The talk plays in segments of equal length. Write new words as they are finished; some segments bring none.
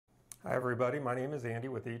Hi everybody, my name is Andy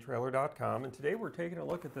with etrailer.com, and today we're taking a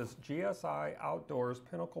look at this GSI Outdoors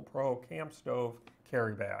Pinnacle Pro Camp Stove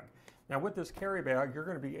Carry Bag. Now with this carry bag, you're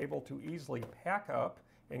going to be able to easily pack up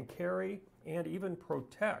and carry and even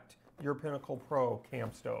protect your Pinnacle Pro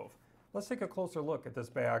Camp Stove. Let's take a closer look at this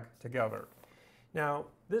bag together. Now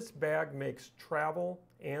this bag makes travel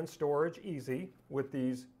and storage easy with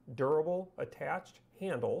these durable attached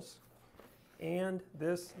handles and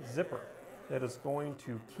this zipper that is going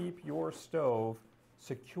to keep your stove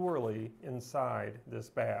securely inside this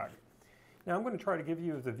bag. Now I'm going to try to give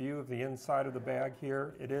you the view of the inside of the bag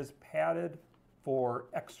here. It is padded for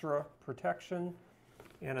extra protection,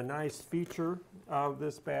 and a nice feature of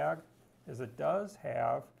this bag is it does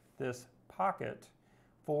have this pocket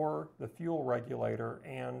for the fuel regulator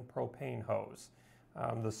and propane hose.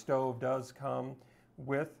 The stove does come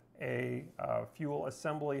with a fuel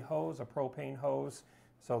assembly hose, a propane hose.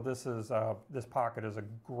 So this pocket is a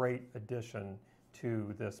great addition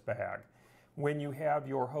to this bag. When you have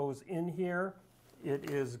your hose in here,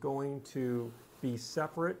 it is going to be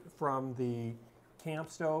separate from the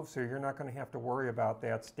camp stove, so you're not going to have to worry about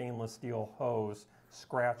that stainless steel hose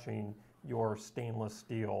scratching your stainless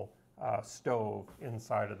steel stove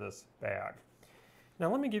inside of this bag.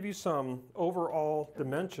 Now let me give you some overall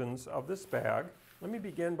dimensions of this bag. Let me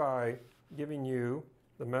begin by giving you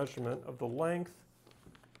the measurement of the length.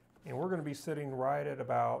 And we're going to be sitting right at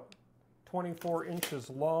about 24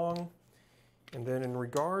 inches long. And then in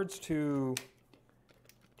regards to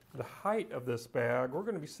the height of this bag, we're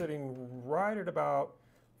going to be sitting right at about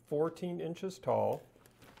 14 inches tall.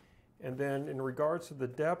 And then in regards to the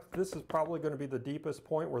depth, this is probably going to be the deepest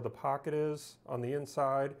point where the pocket is on the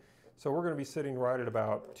inside. So we're going to be sitting right at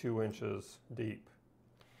about 2 inches deep.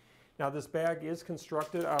 Now this bag is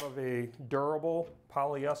constructed out of a durable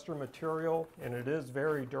polyester material, and it is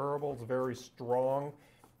very durable, it's very strong,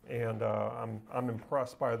 and I'm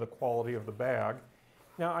impressed by the quality of the bag.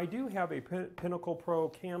 Now I do have a Pinnacle Pro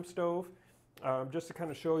Camp Stove, just to kind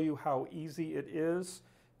of show you how easy it is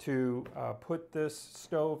to put this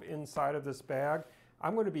stove inside of this bag.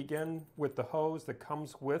 I'm going to begin with the hose that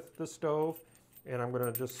comes with the stove, and I'm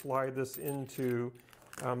going to just slide this into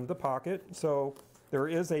the pocket. So there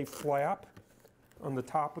is a flap on the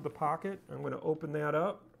top of the pocket. I'm going to open that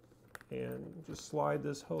up and just slide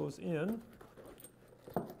this hose in.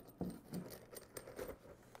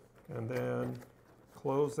 And then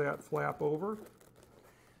close that flap over.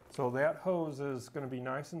 So that hose is going to be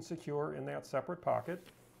nice and secure in that separate pocket.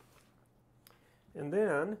 And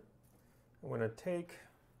then I'm going to take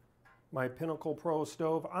my Pinnacle Pro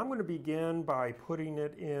stove. I'm going to begin by putting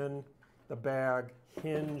it in the bag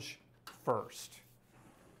hinge first.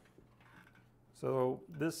 So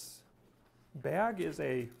this bag is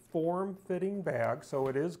a form-fitting bag, so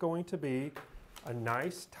it is going to be a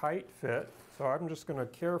nice tight fit. So I'm just going to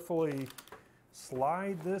carefully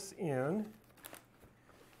slide this in.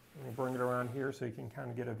 Let me bring it around here so you can kind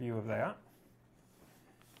of get a view of that.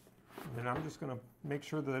 And then I'm just going to make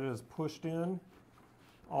sure that it is pushed in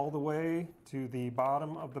all the way to the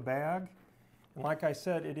bottom of the bag. And like I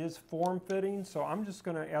said, it is form-fitting, so I'm just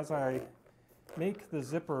going to, as I make the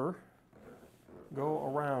zipper go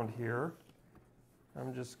around here,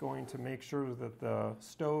 I'm just going to make sure that the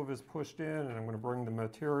stove is pushed in, and I'm going to bring the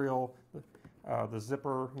material, the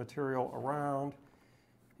zipper material around,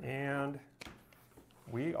 and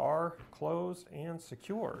we are closed and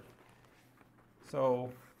secured. So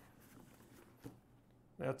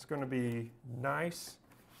that's going to be nice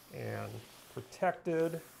and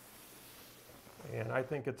protected, and I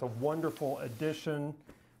think it's a wonderful addition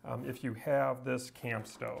if you have this camp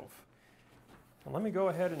stove. Now let me go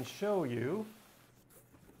ahead and show you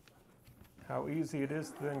how easy it is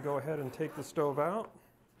to then go ahead and take the stove out.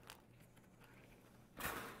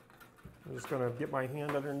 I'm just going to get my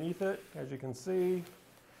hand underneath it, as you can see,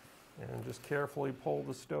 and just carefully pull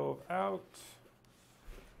the stove out.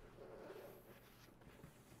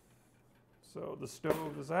 So the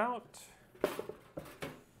stove is out,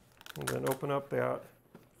 and then open up that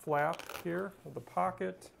flap here of the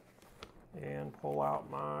pocket and pull out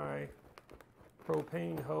my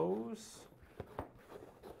propane hose.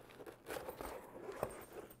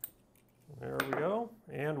 There we go,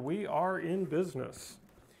 and we are in business.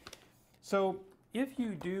 So if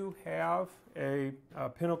you do have a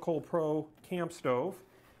Pinnacle Pro Camp Stove,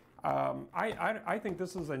 I think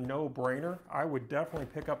this is a no-brainer. I would definitely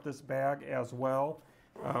pick up this bag as well.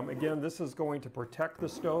 Again, this is going to protect the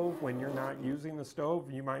stove when you're not using the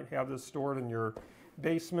stove. You might have this stored in your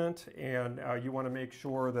basement, and you want to make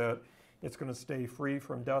sure that it's going to stay free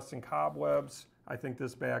from dust and cobwebs. I think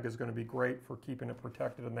this bag is going to be great for keeping it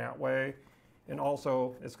protected in that way. And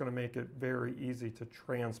also, it's going to make it very easy to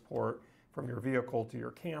transport from your vehicle to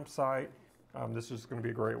your campsite. This is going to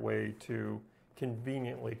be a great way to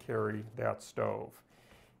conveniently carry that stove.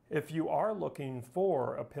 If you are looking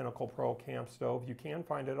for a Pinnacle Pro camp stove, you can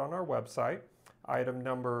find it on our website, item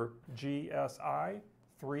number GSI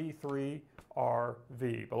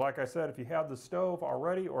 33RV. But like I said, if you have the stove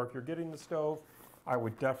already, or if you're getting the stove, I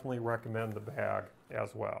would definitely recommend the bag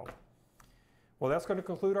as well. Well, that's going to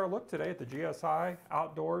conclude our look today at the GSI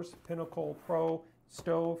Outdoors Pinnacle Pro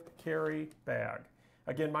Stove Carry Bag.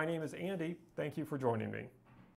 Again, my name is Andy. Thank you for joining me.